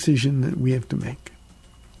that's the decision that we have to make.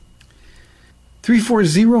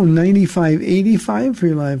 340-9585 for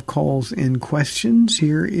your live calls and questions.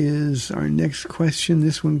 Here is our next question.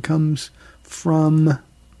 This one comes from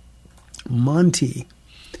Monty.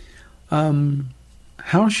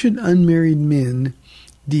 How should unmarried men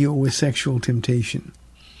deal with sexual temptation?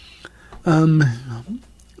 In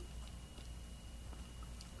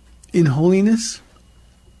holiness,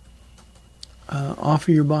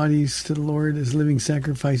 offer your bodies to the Lord as living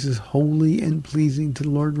sacrifices, holy and pleasing to the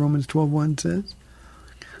Lord, Romans 12:1 says.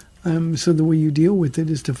 So the way you deal with it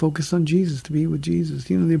is to focus on Jesus, to be with Jesus.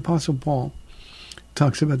 You know, the Apostle Paul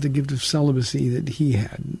talks about the gift of celibacy that he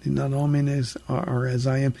had. Not all men are as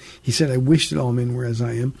I am. He said, I wish that all men were as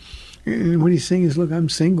I am. And what he's saying is, look, I'm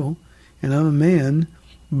single and I'm a man,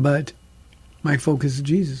 but my focus is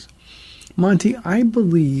Jesus. Monty, I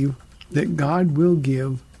believe that God will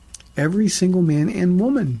give every single man and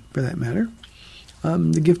woman, for that matter,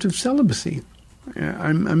 the gift of celibacy.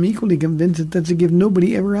 I'm equally convinced that that's a gift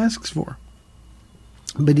nobody ever asks for.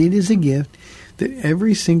 But it is a gift that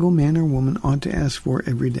every single man or woman ought to ask for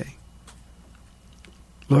every day.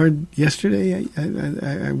 Lord, yesterday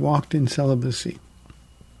I walked in celibacy,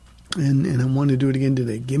 and I want to do it again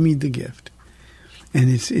today. Give me the gift. And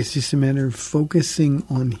it's just a matter of focusing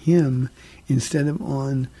on Him instead of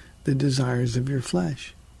on the desires of your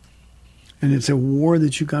flesh. And it's a war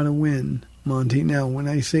that you got to win, Monty. Now, when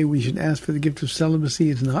I say we should ask for the gift of celibacy,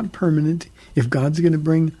 it's not permanent. If God's going to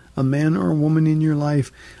bring a man or a woman in your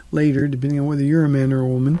life later, depending on whether you're a man or a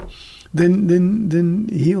woman, then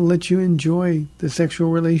He'll let you enjoy the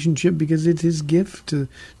sexual relationship because it's His gift to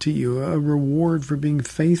you, a reward for being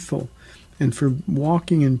faithful and for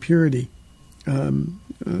walking in purity,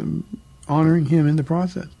 honoring Him in the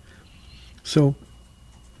process. So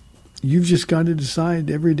you've just got to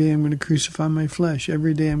decide, every day I'm going to crucify my flesh.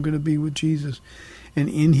 Every day I'm going to be with Jesus. And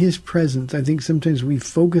in His presence, I think sometimes we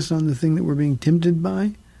focus on the thing that we're being tempted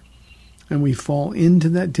by, and we fall into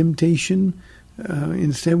that temptation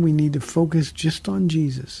Instead, we need to focus just on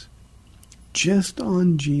Jesus. Just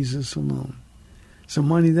on Jesus alone. So,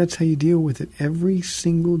 Monty, that's how you deal with it. Every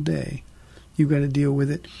single day, you've got to deal with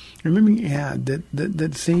it. And let me add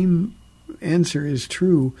that same answer is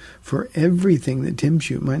true for everything that tempts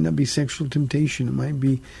you. It might not be sexual temptation. It might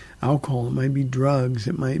be alcohol. It might be drugs.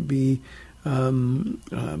 It might be a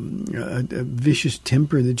vicious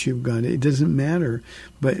temper that you've got. It doesn't matter.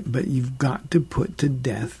 But you've got to put to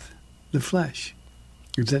death the flesh.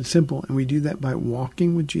 It's that simple. And we do that by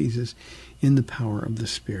walking with Jesus in the power of the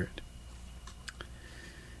Spirit.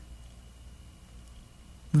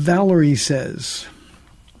 Valerie says,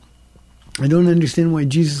 I don't understand why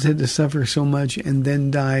Jesus had to suffer so much and then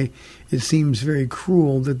die. It seems very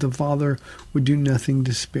cruel that the Father would do nothing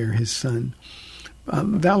to spare his Son.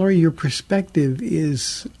 Valerie, your perspective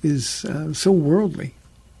is so worldly.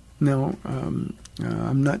 Now,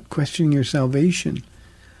 I'm not questioning your salvation,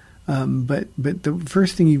 but the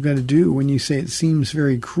first thing you've got to do when you say it seems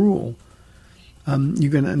very cruel, you're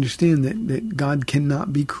going to understand that God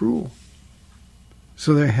cannot be cruel.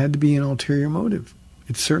 So there had to be an ulterior motive.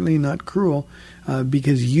 It's certainly not cruel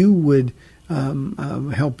because you would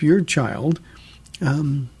help your child.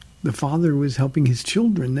 The Father was helping his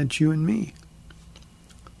children. That's you and me.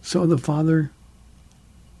 So the Father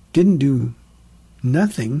didn't do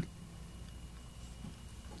nothing.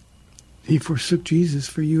 He forsook Jesus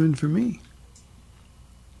for you and for me.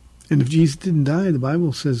 And if Jesus didn't die, the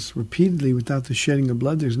Bible says repeatedly, without the shedding of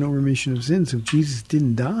blood, there's no remission of sins. If Jesus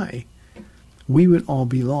didn't die, we would all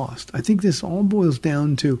be lost. I think this all boils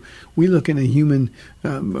down to, we look in a human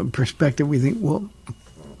perspective, we think, well,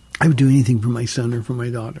 I would do anything for my son or for my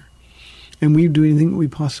daughter. And we would do anything that we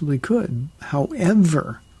possibly could.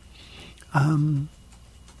 However,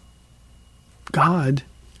 God,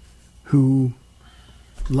 who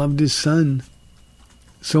loved his Son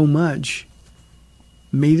so much,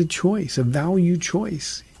 made a choice, a value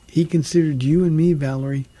choice. He considered you and me,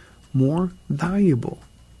 Valerie, more valuable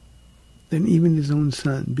than even his own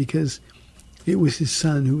Son, because it was his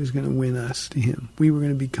Son who was going to win us to him. We were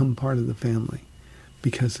going to become part of the family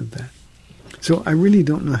because of that. So I really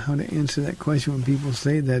don't know how to answer that question when people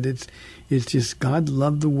say that. It's just God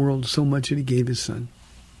loved the world so much that he gave his Son.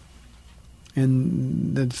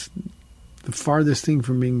 And that's the farthest thing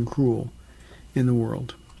from being cruel in the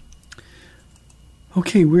world.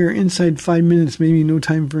 Okay, we're inside 5 minutes, maybe no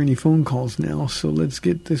time for any phone calls now. So let's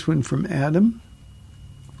get this one from Adam.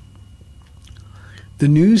 The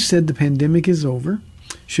news said the pandemic is over.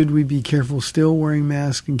 Should we be careful still wearing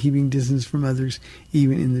masks and keeping distance from others,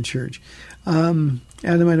 even in the church? Adam,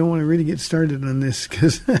 I don't want to really get started on this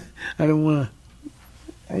because I don't want to.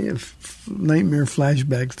 I have nightmare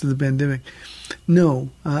flashbacks to the pandemic. No,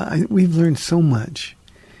 we've learned so much.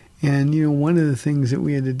 And, one of the things that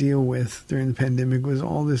we had to deal with during the pandemic was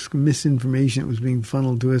all this misinformation that was being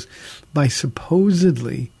funneled to us by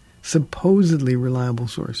supposedly reliable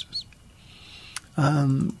sources.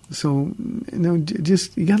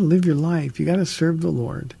 Just, you got to live your life. You got to serve the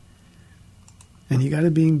Lord. And you got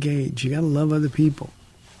to be engaged. You got to love other people.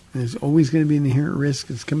 And there's always going to be an inherent risk.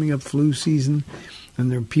 It's coming up flu season,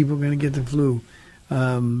 and there are people going to get the flu.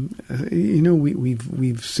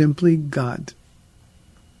 We've simply got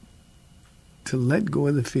to let go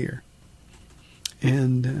of the fear.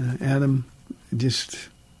 And Adam, just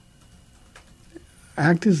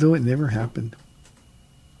act as though it never happened.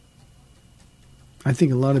 I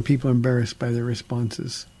think a lot of people are embarrassed by their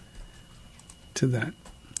responses to that.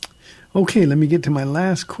 Okay, let me get to my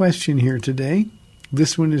last question here today.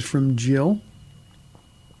 This one is from Jill.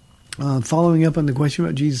 Following up on the question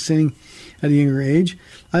about Jesus sinning at a younger age,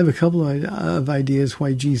 I have a couple of ideas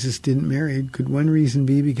why Jesus didn't marry. Could one reason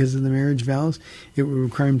be because of the marriage vows? It would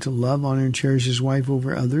require him to love, honor, and cherish his wife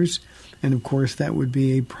over others. And of course, that would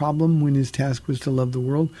be a problem when his task was to love the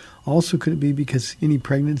world. Also, could it be because any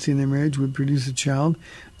pregnancy in their marriage would produce a child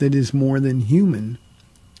that is more than human?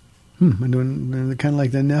 Kind of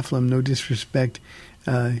like the Nephilim, no disrespect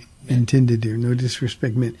intended here, no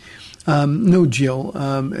disrespect meant. No, Jill,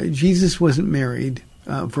 Jesus wasn't married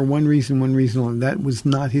for one reason only. That was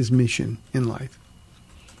not his mission in life.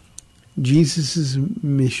 Jesus'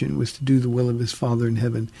 mission was to do the will of his Father in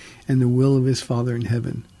heaven, and the will of his Father in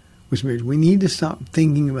heaven was marriage. We need to stop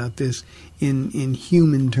thinking about this in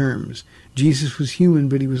human terms. Jesus was human,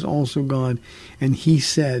 but he was also God. And he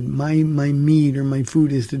said, my meat or my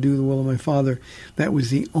food is to do the will of my Father. That was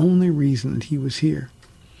the only reason that he was here.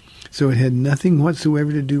 So it had nothing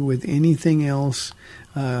whatsoever to do with anything else.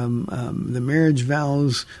 The marriage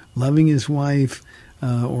vows, loving his wife,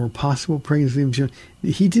 or possible pregnancy of children.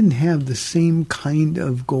 He didn't have the same kind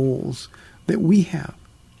of goals that we have.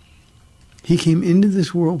 He came into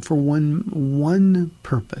this world for one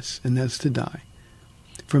purpose, and that's to die.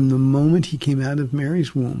 From the moment he came out of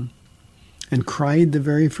Mary's womb and cried the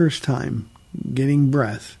very first time, getting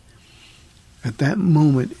breath, at that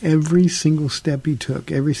moment, every single step he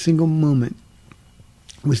took, every single moment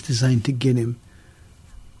was designed to get him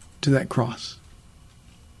to that cross.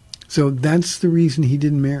 So that's the reason he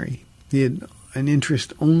didn't marry. He had an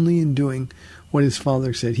interest only in doing what his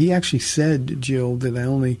father said. He actually said, Jill, that I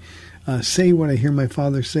only say what I hear my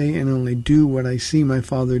father say and only do what I see my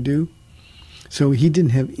father do. So he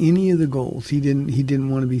didn't have any of the goals. He didn't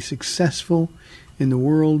want to be successful in the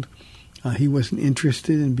world. He wasn't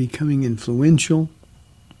interested in becoming influential.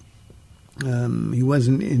 He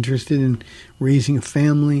wasn't interested in raising a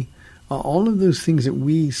family. All of those things that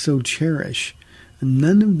we so cherish,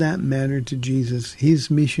 none of that mattered to Jesus.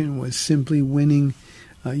 His mission was simply winning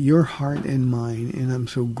your heart and mine, and I'm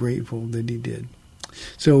so grateful that he did.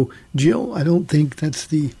 So, Jill, I don't think that's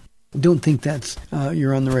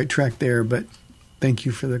you're on the right track there, but thank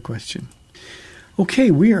you for the question.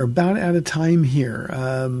 Okay, we are about out of time here.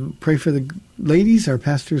 Pray for the ladies. Our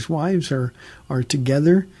pastors' wives are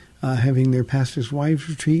together having their pastors' wives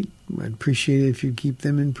retreat. I'd appreciate it if you'd keep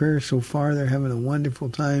them in prayer. So far, they're having a wonderful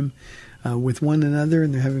time with one another,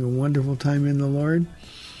 and they're having a wonderful time in the Lord.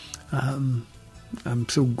 I'm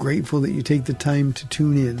so grateful that you take the time to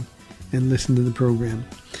tune in and listen to the program.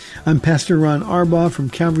 I'm Pastor Ron Arbaugh from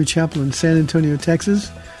Calvary Chapel in San Antonio,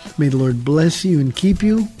 Texas. May the Lord bless you and keep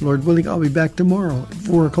you. Lord willing, I'll be back tomorrow at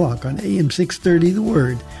 4 o'clock on AM 630, The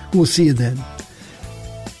Word. We'll see you then.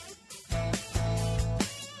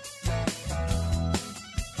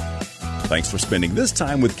 Thanks for spending this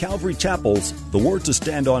time with Calvary Chapel's The Word to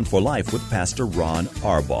Stand On for Life with Pastor Ron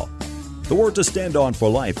Arbaugh. The Word to Stand On for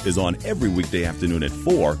Life is on every weekday afternoon at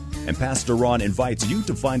 4, and Pastor Ron invites you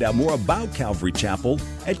to find out more about Calvary Chapel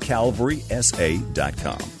at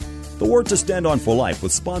calvarysa.com. The Word to Stand On for Life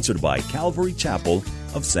was sponsored by Calvary Chapel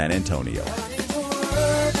of San Antonio.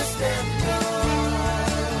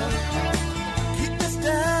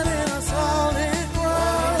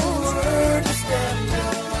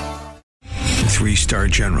 Three-star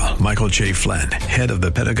General Michael J. Flynn, head of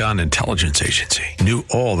the Pentagon Intelligence Agency, knew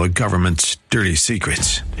all the government's dirty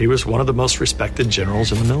secrets. He was one of the most respected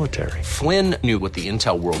generals in the military. Flynn knew what the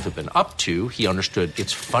intel world had been up to. He understood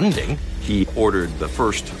its funding. He ordered the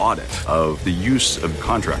first audit of the use of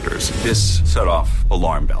contractors. This set off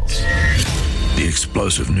alarm bells. The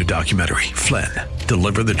explosive new documentary, Flynn,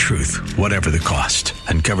 Deliver the Truth, Whatever the Cost,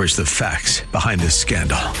 uncovers the facts behind this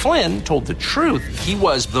scandal. Flynn told the truth. He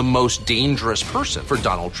was the most dangerous person for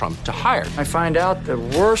Donald Trump to hire. I find out the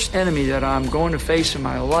worst enemy that I'm going to face in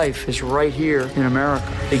my life is right here in America.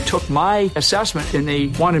 They took my assessment and they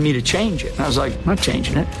wanted me to change it. And I was like, I'm not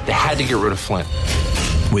changing it. They had to get rid of Flynn.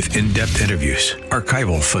 With in-depth interviews,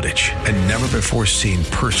 archival footage, and never-before-seen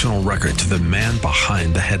personal records of the man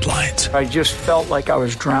behind the headlines. I just felt like I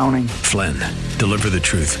was drowning. Flynn, Deliver the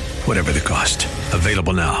Truth, Whatever the Cost.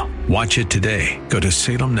 Available now. Watch it today. Go to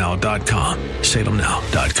salemnow.com.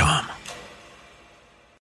 salemnow.com.